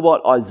listen to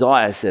what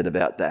Isaiah said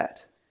about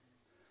that.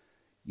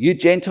 You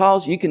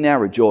Gentiles, you can now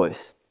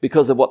rejoice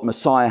because of what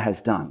Messiah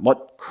has done,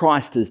 what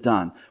Christ has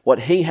done, what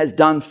he has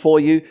done for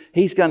you.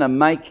 He's going to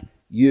make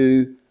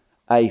you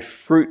a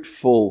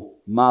fruitful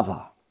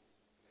mother.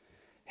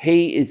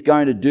 He is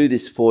going to do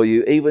this for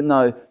you, even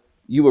though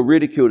you were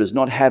ridiculed as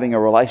not having a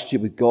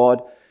relationship with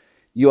God.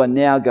 You are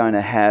now going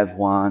to have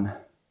one.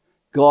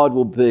 God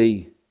will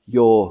be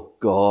your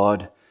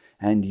God,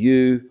 and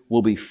you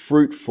will be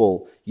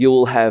fruitful. You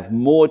will have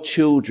more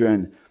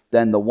children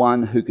than the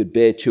one who could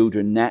bear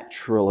children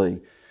naturally.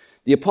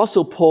 The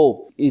Apostle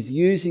Paul is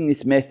using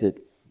this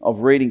method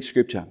of reading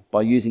Scripture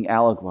by using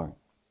allegory.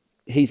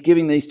 He's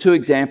giving these two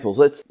examples.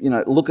 Let's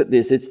look at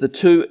this. It's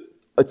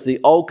the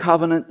Old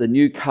Covenant, the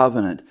New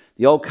Covenant.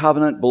 The Old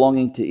Covenant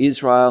belonging to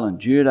Israel and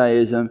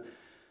Judaism,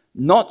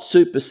 not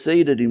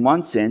superseded in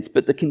one sense,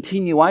 but the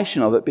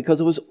continuation of it, because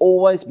it was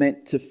always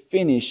meant to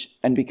finish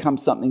and become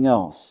something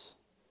else.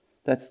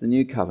 That's the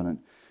New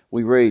Covenant.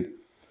 We read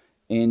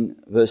in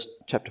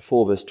chapter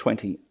 4, verse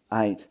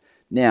 28,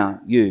 now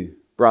you,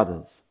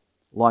 brothers,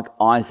 like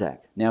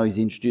Isaac. Now he's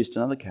introduced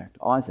another character,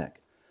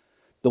 Isaac,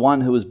 the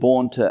one who was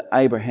born to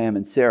Abraham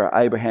and Sarah.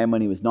 Abraham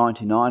when he was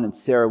 99 and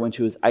Sarah when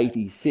she was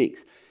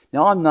 86.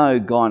 Now I'm no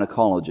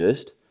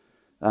gynecologist,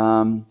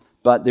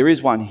 but there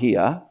is one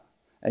here,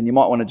 and you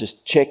might want to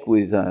just check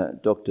with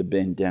Dr.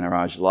 Ben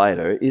Danaraj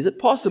later. Is it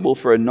possible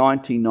for a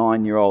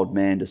 99-year-old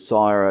man to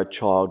sire a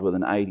child with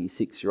an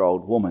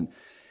 86-year-old woman?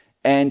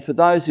 And for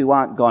those who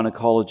aren't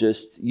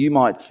gynecologists, you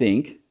might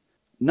think,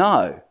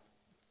 no,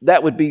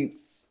 that would be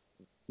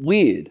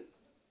weird.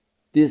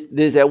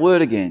 There's our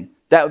word again.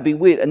 That would be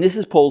weird. And this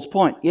is Paul's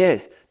point.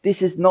 Yes,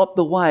 this is not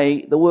the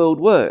way the world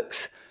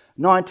works.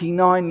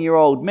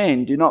 99-year-old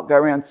men do not go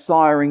around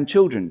siring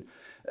children.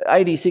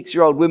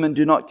 86-year-old women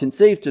do not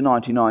conceive to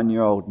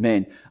 99-year-old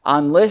men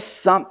unless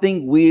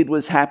something weird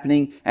was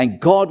happening and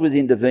God was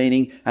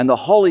intervening and the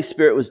Holy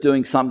Spirit was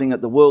doing something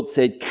that the world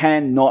said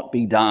cannot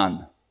be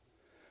done.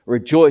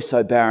 Rejoice,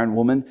 O barren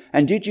woman.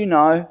 And did you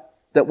know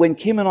that when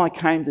Kim and I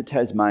came to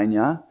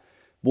Tasmania,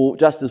 well,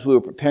 just as we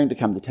were preparing to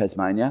come to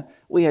Tasmania,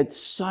 we had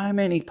so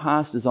many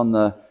pastors on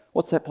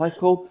what's that place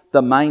called?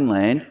 The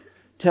mainland,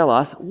 tell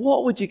us,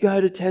 what would you go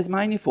to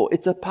Tasmania for?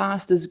 It's a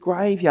pastor's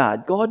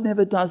graveyard. God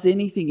never does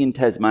anything in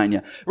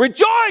Tasmania.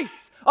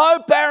 Rejoice, oh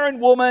barren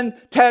woman,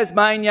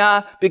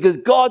 Tasmania, because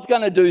God's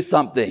going to do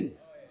something.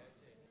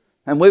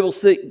 And we will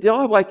see. Did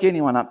I wake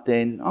anyone up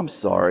then? I'm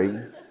sorry.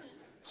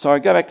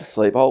 Sorry, go back to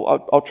sleep.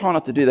 I'll try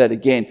not to do that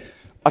again.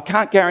 I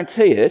can't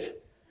guarantee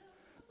it,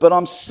 but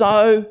I'm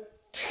so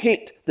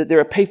ticked that there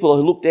are people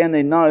who look down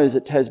their nose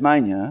at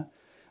Tasmania,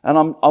 and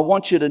I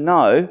want you to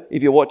know,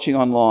 if you're watching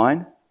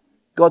online,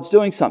 God's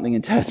doing something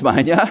in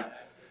Tasmania,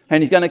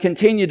 and he's going to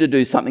continue to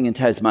do something in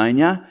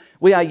Tasmania.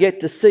 We are yet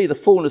to see the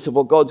fullness of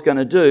what God's going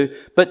to do,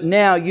 but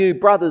now you,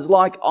 brothers,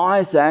 like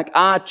Isaac,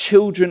 are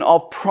children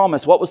of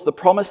promise. What was the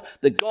promise?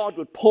 That God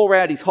would pour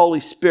out his Holy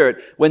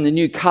Spirit when the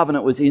new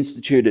covenant was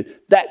instituted.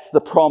 That's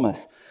the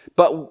promise.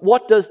 But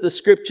what does the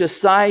scripture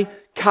say?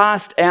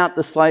 Cast out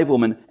the slave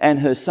woman and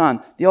her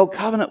son. The old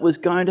covenant was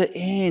going to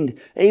end.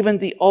 Even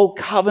the old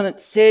covenant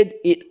said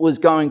it was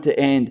going to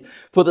end.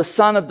 For the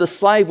son of the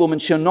slave woman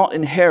shall not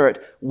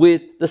inherit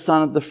with the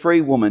son of the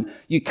free woman.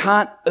 You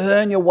can't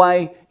earn your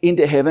way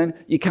into heaven.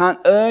 You can't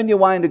earn your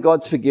way into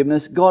God's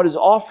forgiveness. God is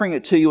offering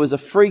it to you as a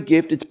free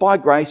gift. It's by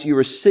grace. You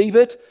receive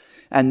it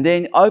and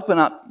then open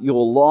up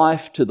your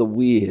life to the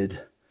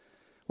weird.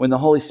 When the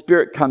Holy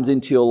Spirit comes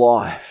into your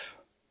life,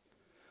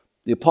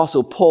 the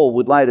Apostle Paul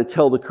would later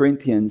tell the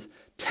Corinthians,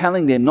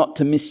 telling them not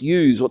to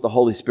misuse what the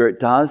Holy Spirit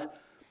does.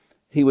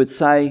 He would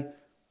say,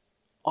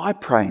 I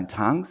pray in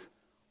tongues.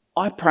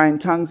 I pray in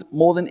tongues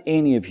more than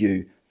any of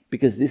you,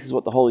 because this is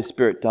what the Holy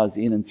Spirit does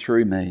in and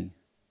through me.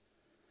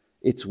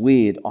 It's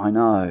weird, I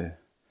know.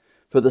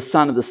 For the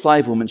son of the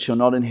slave woman shall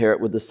not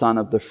inherit with the son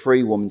of the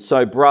free woman.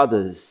 So,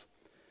 brothers,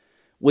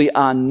 we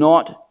are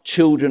not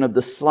children of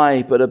the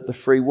slave, but of the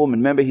free woman.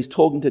 Remember, he's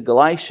talking to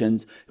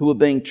Galatians who are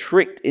being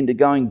tricked into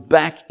going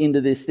back into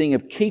this thing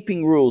of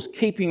keeping rules,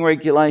 keeping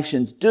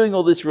regulations, doing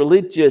all this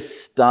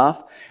religious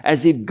stuff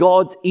as if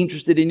God's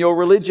interested in your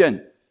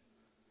religion.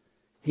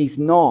 He's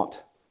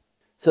not.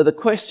 So the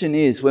question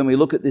is, when we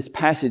look at this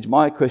passage,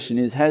 my question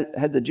is,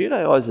 had the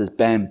Judaizers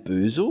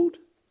bamboozled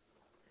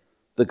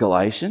the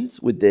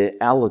Galatians with their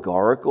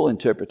allegorical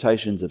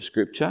interpretations of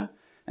Scripture?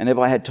 And if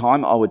I had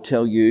time, I would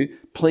tell you,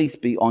 please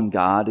be on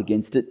guard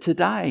against it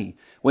today.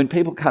 When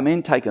people come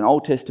in, take an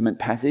Old Testament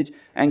passage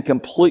and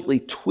completely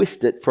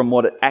twist it from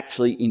what it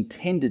actually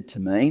intended to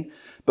mean.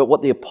 But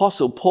what the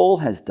Apostle Paul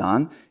has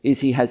done is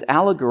he has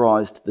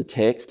allegorized the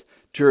text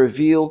to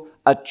reveal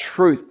a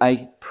truth,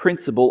 a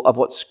principle of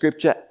what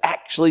Scripture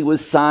actually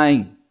was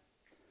saying.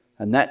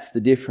 And that's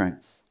the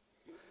difference.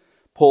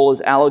 Paul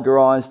has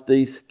allegorized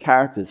these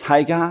characters,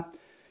 Hagar,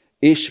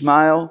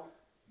 Ishmael,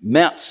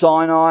 Mount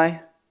Sinai,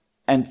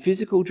 and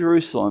physical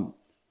Jerusalem,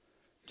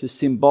 to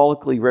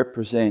symbolically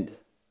represent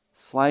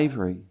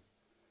slavery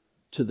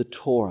to the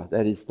Torah,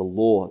 that is the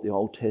law, the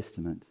Old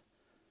Testament.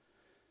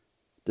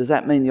 Does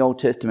that mean the Old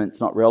Testament's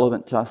not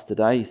relevant to us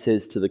today? He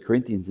says to the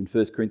Corinthians in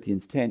 1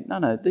 Corinthians 10,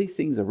 no, these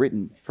things are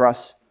written for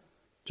us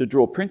to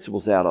draw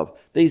principles out of.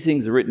 These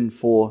things are written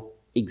for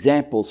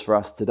examples for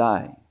us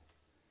today.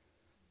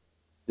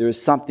 There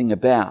is something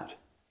about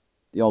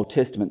the Old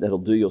Testament that'll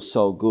do your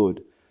soul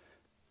good.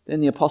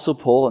 Then the Apostle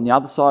Paul, on the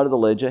other side of the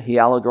ledger, he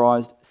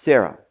allegorized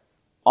Sarah,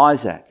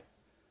 Isaac,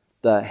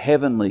 the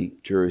heavenly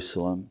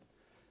Jerusalem,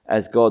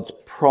 as God's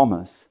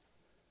promise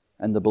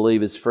and the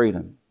believer's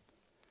freedom.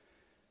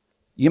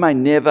 You may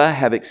never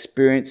have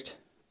experienced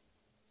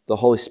the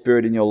Holy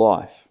Spirit in your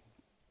life.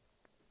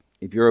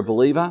 If you're a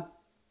believer,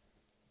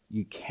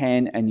 you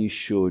can and you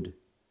should.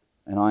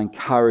 And I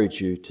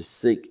encourage you to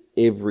seek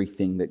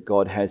everything that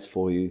God has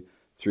for you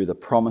through the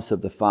promise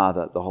of the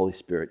Father, the Holy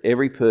Spirit.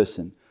 Every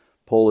person,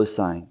 Paul is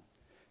saying,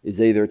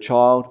 is either a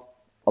child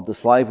of the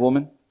slave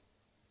woman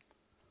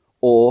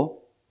or,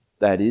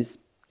 that is,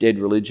 dead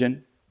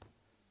religion.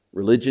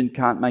 Religion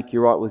can't make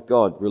you right with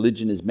God.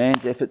 Religion is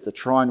man's effort to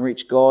try and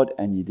reach God,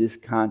 and you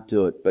just can't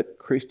do it. But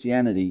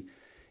Christianity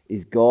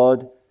is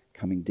God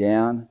coming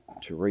down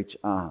to reach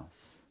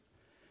us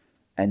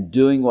and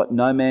doing what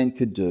no man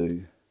could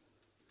do,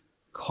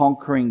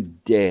 conquering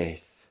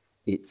death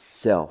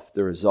itself,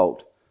 the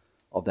result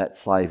of that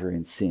slavery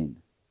and sin.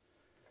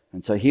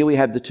 And so here we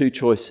have the two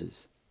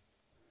choices.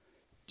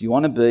 Do you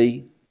want to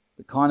be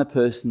the kind of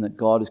person that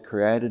God has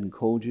created and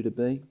called you to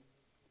be?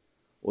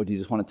 Or do you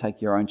just want to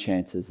take your own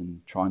chances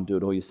and try and do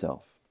it all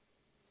yourself?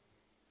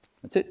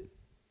 That's it.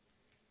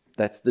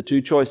 That's the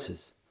two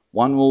choices.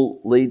 One will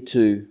lead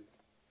to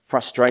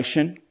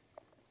frustration.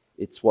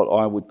 It's what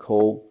I would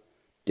call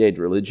dead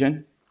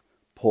religion.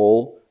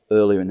 Paul,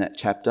 earlier in that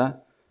chapter,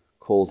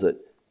 calls it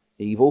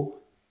evil.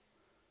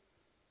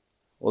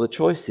 Or the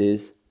choice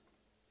is,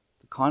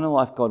 the kind of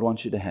life God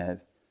wants you to have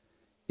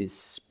is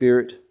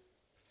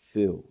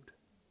Spirit-filled,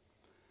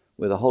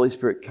 where the Holy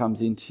Spirit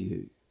comes into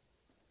you,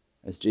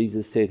 as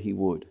Jesus said he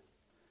would,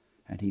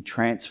 and he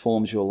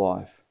transforms your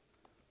life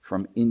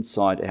from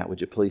inside out.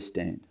 Would you please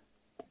stand?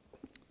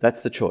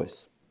 That's the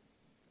choice.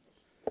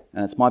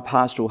 And it's my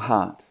pastoral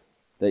heart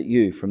that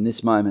you, from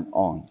this moment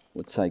on,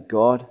 would say,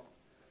 God,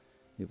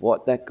 if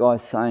what that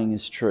guy's saying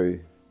is true,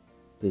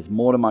 there's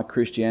more to my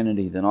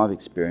Christianity than I've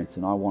experienced,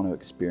 and I want to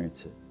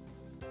experience it.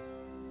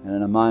 And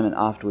in a moment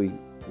after we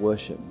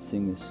worship and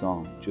sing this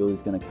song,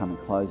 Julie's going to come and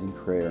close in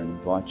prayer and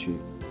invite you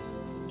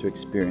to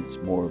experience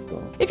more of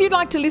God. If you'd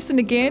like to listen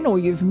again or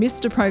you've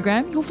missed a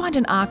program, you'll find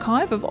an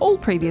archive of all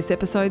previous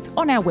episodes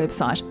on our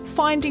website,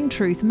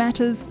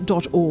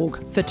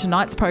 findingtruthmatters.org. For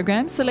tonight's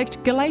program,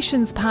 select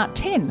Galatians Part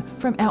 10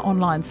 from our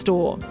online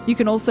store. You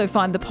can also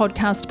find the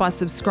podcast by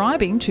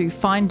subscribing to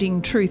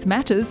Finding Truth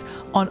Matters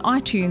on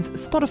iTunes,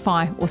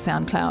 Spotify or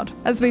SoundCloud.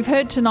 As we've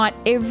heard tonight,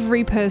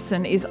 every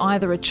person is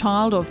either a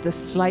child of the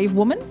slave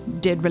woman,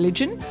 dead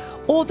religion,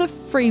 or the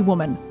free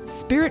woman,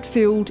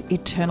 Spirit-filled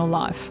eternal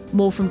life.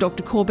 More from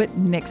Dr. Corbett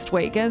next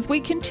week as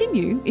we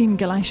continue in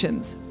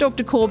Galatians.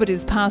 Dr. Corbett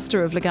is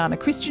pastor of Legana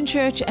Christian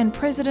Church and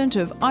president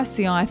of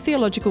ICI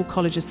Theological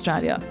College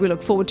Australia. We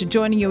look forward to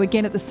joining you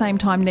again at the same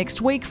time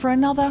next week for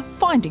another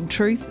Finding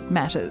Truth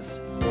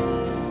Matters.